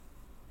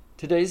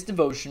Today's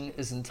devotion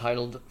is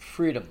entitled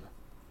Freedom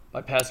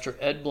by Pastor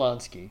Ed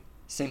Blonsky,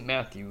 St.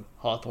 Matthew,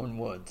 Hawthorne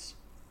Woods.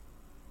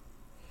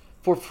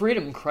 For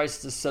freedom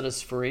Christ has set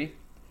us free.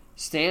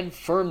 Stand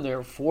firm,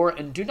 therefore,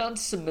 and do not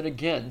submit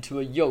again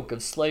to a yoke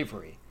of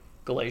slavery.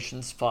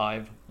 Galatians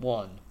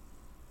 5:1.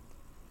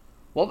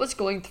 What was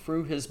going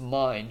through his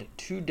mind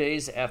 2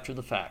 days after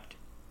the fact?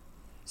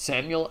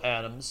 Samuel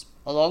Adams,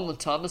 along with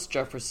Thomas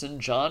Jefferson,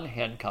 John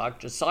Hancock,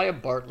 Josiah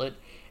Bartlett,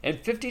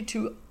 and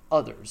 52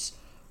 others,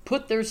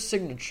 put their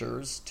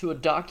signatures to a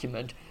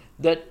document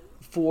that,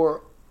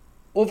 for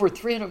over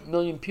 300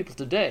 million people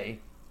today,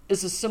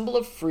 is a symbol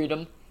of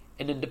freedom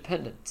and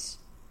independence.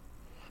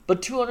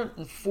 But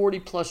 240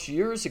 plus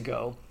years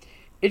ago,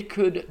 it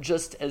could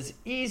just as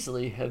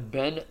easily have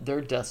been their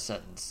death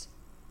sentence.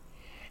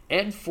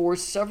 And for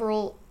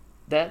several,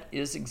 that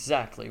is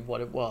exactly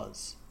what it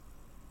was.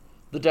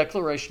 The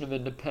Declaration of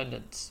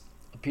Independence,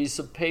 a piece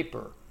of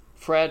paper,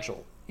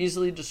 fragile,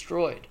 easily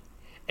destroyed.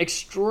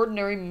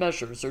 Extraordinary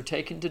measures are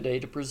taken today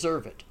to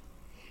preserve it.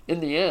 In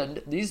the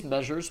end, these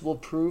measures will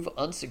prove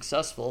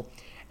unsuccessful,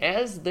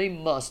 as they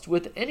must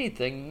with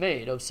anything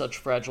made of such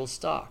fragile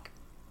stock.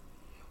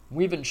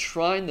 We've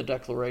enshrined the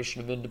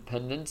Declaration of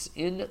Independence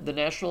in the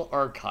National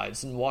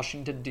Archives in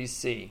Washington,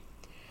 D.C.,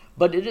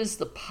 but it is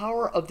the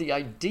power of the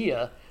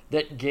idea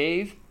that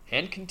gave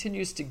and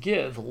continues to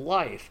give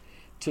life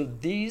to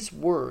these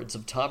words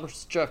of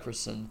Thomas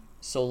Jefferson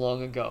so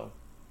long ago.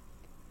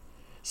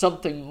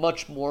 Something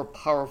much more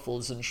powerful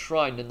is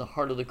enshrined in the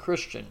heart of the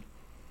Christian,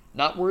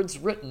 not words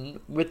written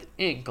with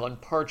ink on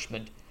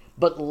parchment,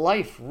 but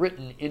life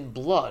written in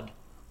blood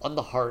on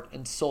the heart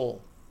and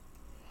soul.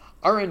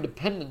 Our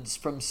independence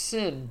from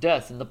sin,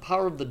 death, and the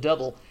power of the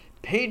devil,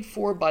 paid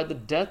for by the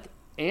death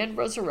and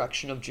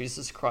resurrection of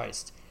Jesus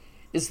Christ,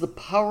 is the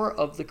power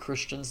of the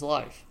Christian's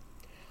life.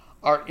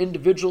 Our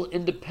individual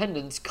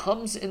independence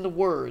comes in the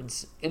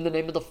words, in the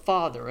name of the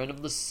Father, and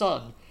of the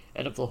Son,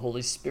 and of the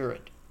Holy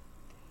Spirit.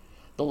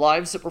 The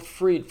lives that were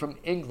freed from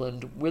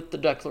England with the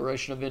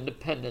Declaration of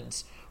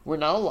Independence were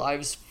now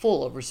lives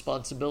full of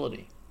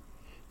responsibility.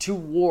 2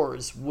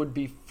 wars would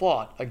be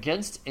fought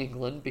against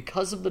England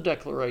because of the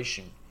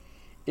Declaration.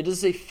 It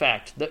is a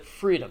fact that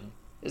freedom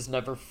is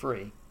never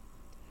free.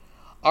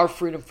 Our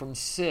freedom from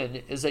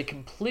sin is a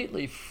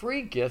completely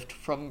free gift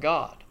from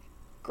God,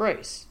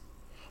 grace.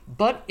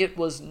 But it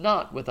was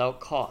not without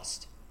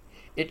cost.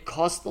 It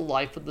cost the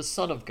life of the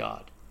Son of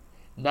God.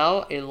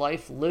 Now a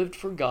life lived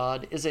for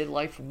God is a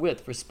life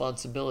with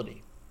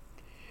responsibility.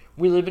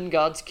 We live in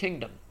God's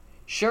kingdom,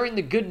 sharing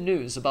the good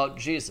news about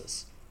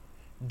Jesus,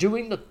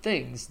 doing the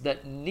things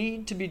that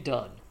need to be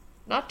done,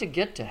 not to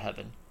get to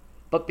heaven,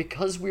 but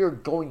because we are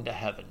going to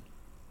heaven.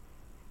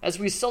 As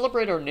we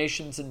celebrate our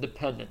nation's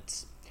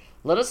independence,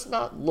 let us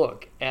not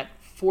look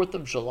at 4th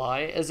of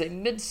July as a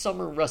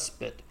midsummer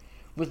respite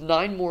with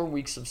 9 more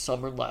weeks of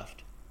summer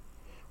left.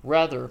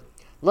 Rather,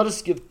 let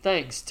us give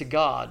thanks to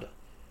God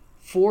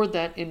for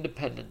that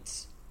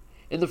independence.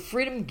 In the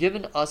freedom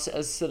given us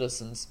as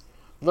citizens,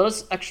 let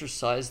us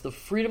exercise the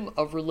freedom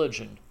of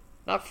religion,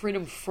 not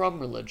freedom from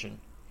religion,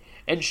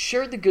 and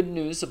share the good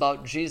news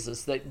about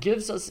Jesus that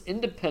gives us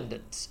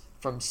independence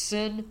from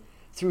sin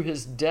through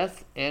his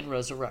death and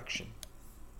resurrection.